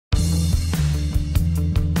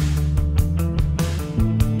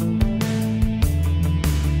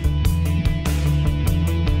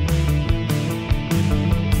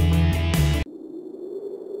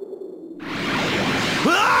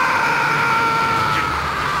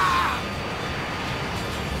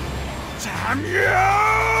Damn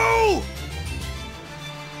you!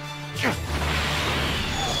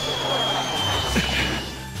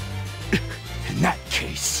 In that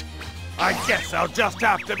case, I guess I'll just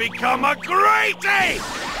have to become a great ape!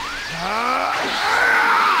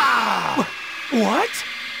 What?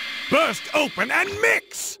 Burst open and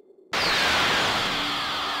mix!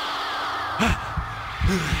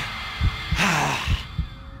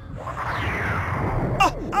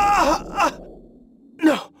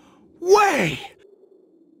 No way!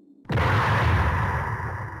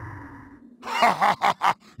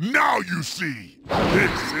 Now you see!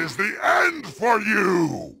 This is the end for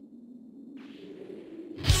you!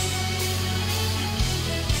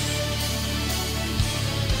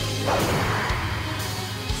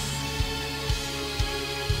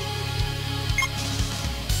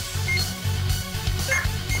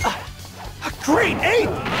 A great ape!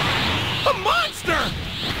 A monster!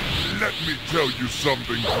 Let me tell you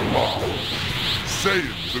something, Mom.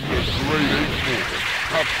 Saiyans in the Great Ape Form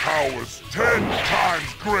have powers 10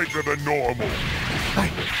 times greater than normal. I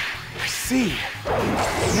see.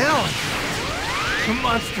 Now the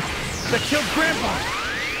monster that killed Grandpa,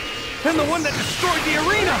 and the one that destroyed the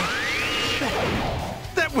arena.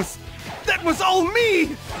 That was all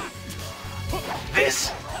me.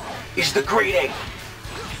 This is the Great Ape.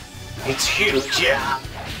 It's huge, yeah.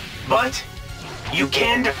 But you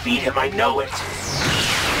can defeat him, I know it.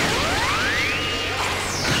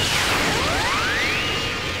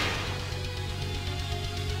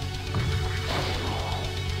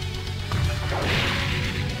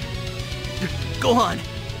 Go on.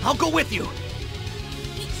 I'll go with you.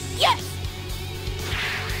 Yes!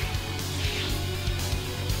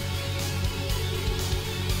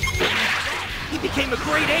 He became a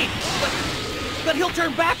great ape, but he'll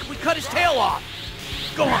turn back if we cut his tail off.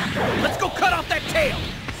 Go on, let's go cut off that tail.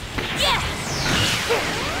 Yeah!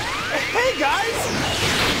 Hey, guys!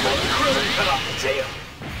 Let the Krillin cut off the tail.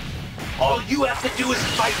 All you have to do is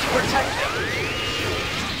fight to protect them.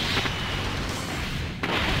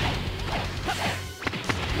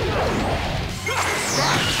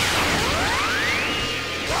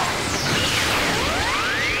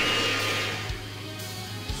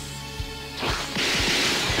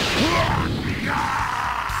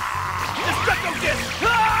 Destructo Disc!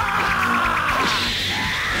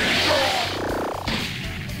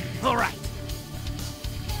 All right.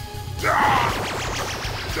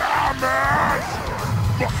 Damn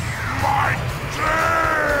it! My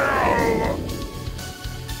tail!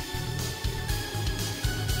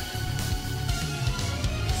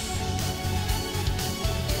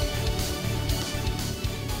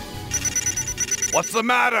 What's the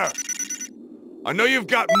matter? I know you've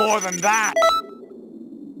got more than that.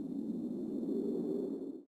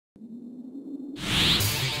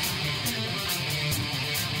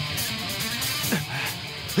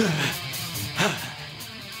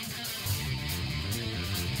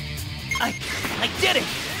 I did it!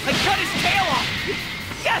 I cut his tail off!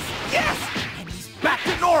 Yes! Yes! And he's back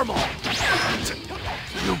to normal!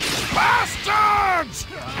 You bastards!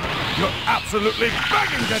 You're absolutely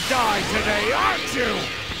begging to die today, aren't you?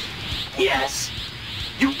 Yes.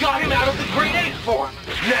 You got him out of the Great Ape form.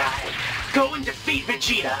 Now, go and defeat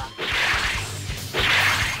Vegeta.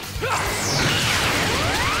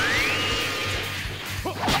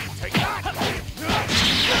 Take that!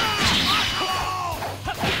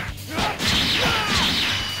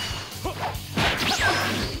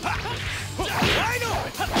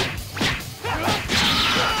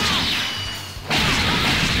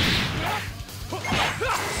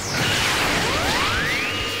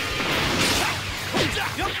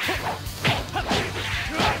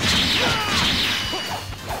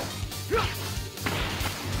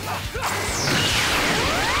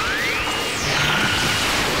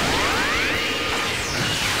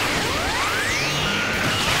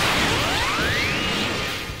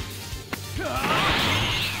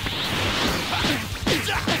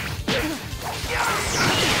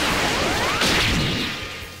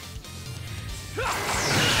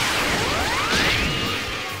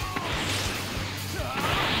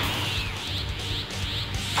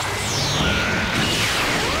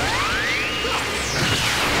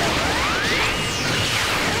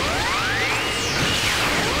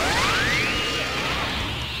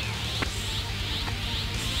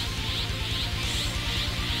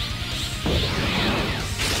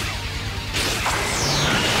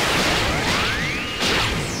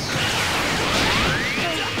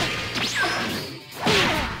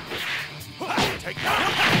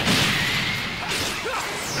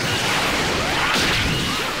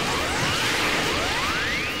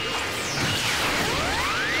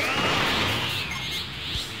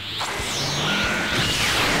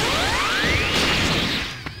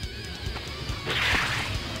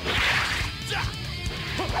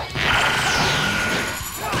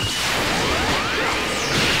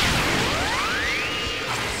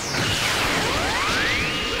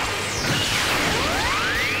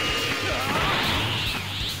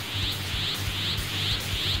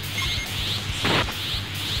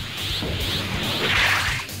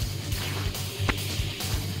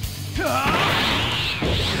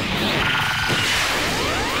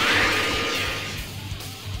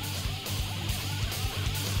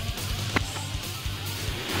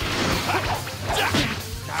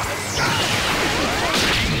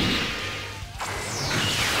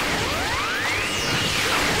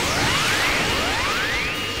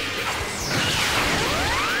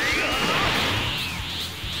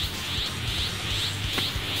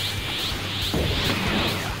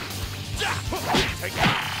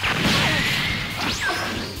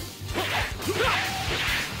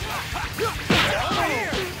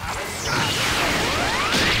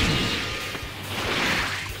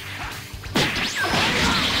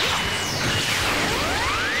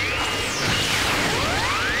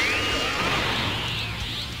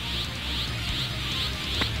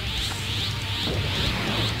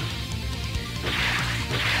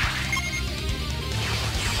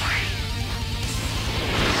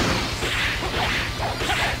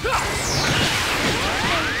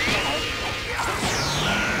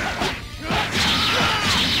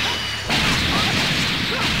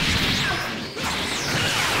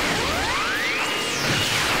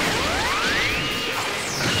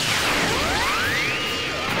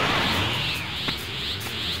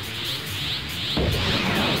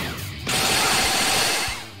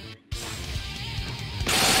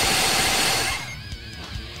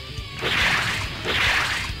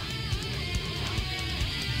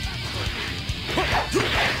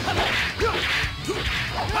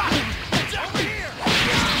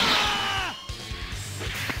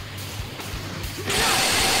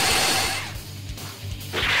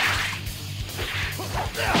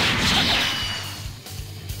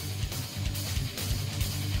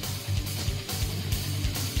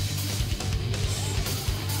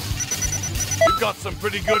 You've got some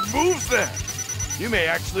pretty good moves there. You may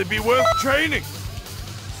actually be worth training.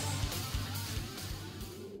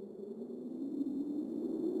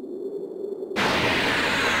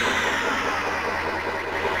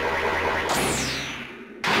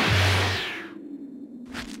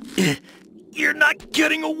 You're not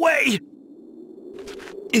getting away!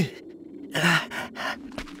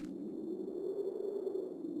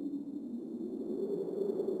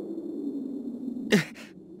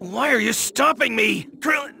 Why are you stopping me?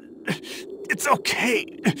 Krillin, it's okay.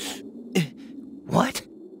 What?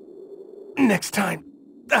 Next time,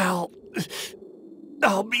 I'll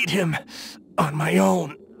beat him on my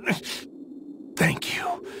own. Thank you.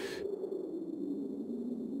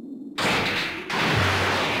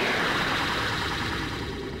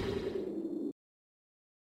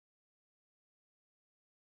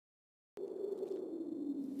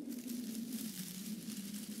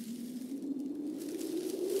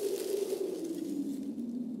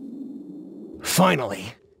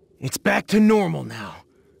 Finally, it's back to normal now.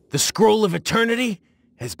 The Scroll of Eternity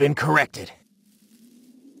has been corrected.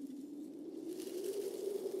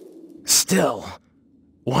 Still,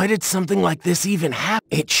 why did something like this even happen?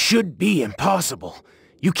 It should be impossible.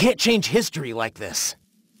 You can't change history like this.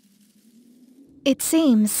 It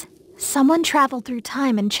seems someone traveled through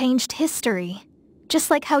time and changed history, just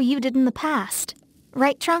like how you did in the past.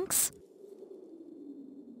 Right, Trunks?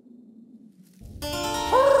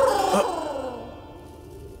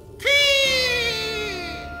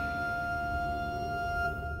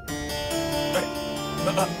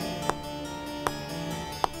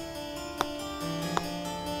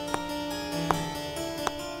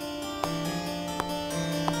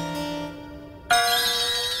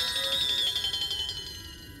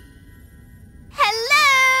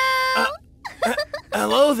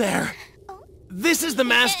 Hello there. This is the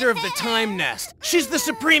Master of the Time Nest. She's the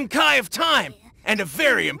Supreme Kai of Time, and a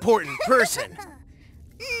very important person.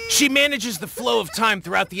 She manages the flow of time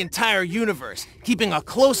throughout the entire universe, keeping a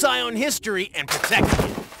close eye on history and protecting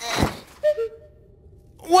it.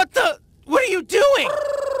 What are you doing?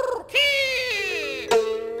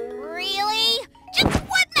 Really? Just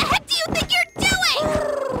what in the heck do you think you're doing?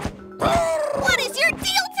 What is your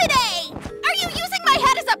deal today? Are you using my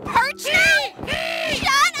head as a perch now?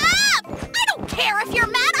 Shut up! I don't care if you're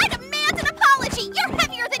mad. I demand an apology. You're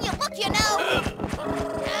heavier than you look, you know.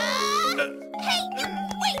 Hey,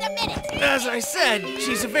 wait a minute. As I said,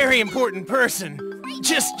 she's a very important person.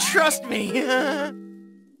 Just trust me.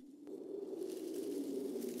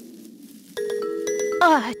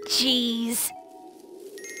 Oh, jeez.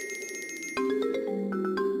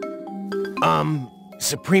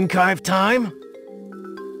 Supreme Kai of Time?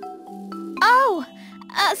 Oh,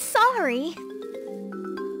 sorry.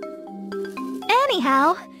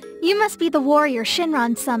 Anyhow, you must be the warrior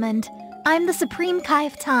Shinron summoned. I'm the Supreme Kai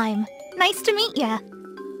of Time. Nice to meet ya.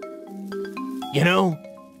 You know,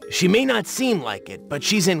 She may not seem like it, but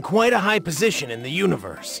she's in quite a high position in the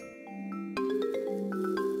universe.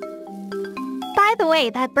 By the way,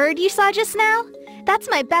 that bird you saw just now? That's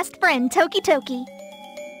my best friend, Toki Toki.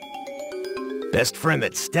 Best friend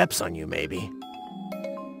that steps on you, maybe.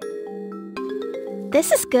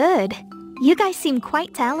 This is good. You guys seem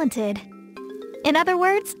quite talented. In other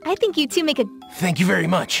words, I think you two make a... Thank you very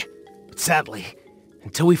much. But sadly,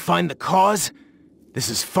 until we find the cause, this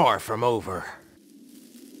is far from over.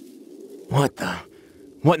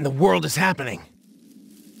 What in the world is happening?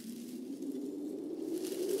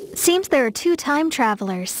 Seems there are two time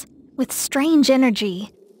travelers with strange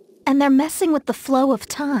energy, and they're messing with the flow of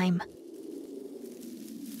time.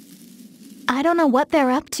 I don't know what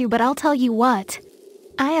they're up to, but I'll tell you what.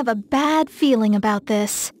 I have a bad feeling about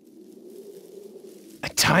this. A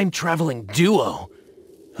time-traveling duo?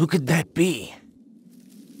 Who could that be?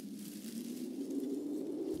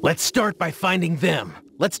 Let's start by finding them.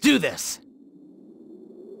 Let's do this!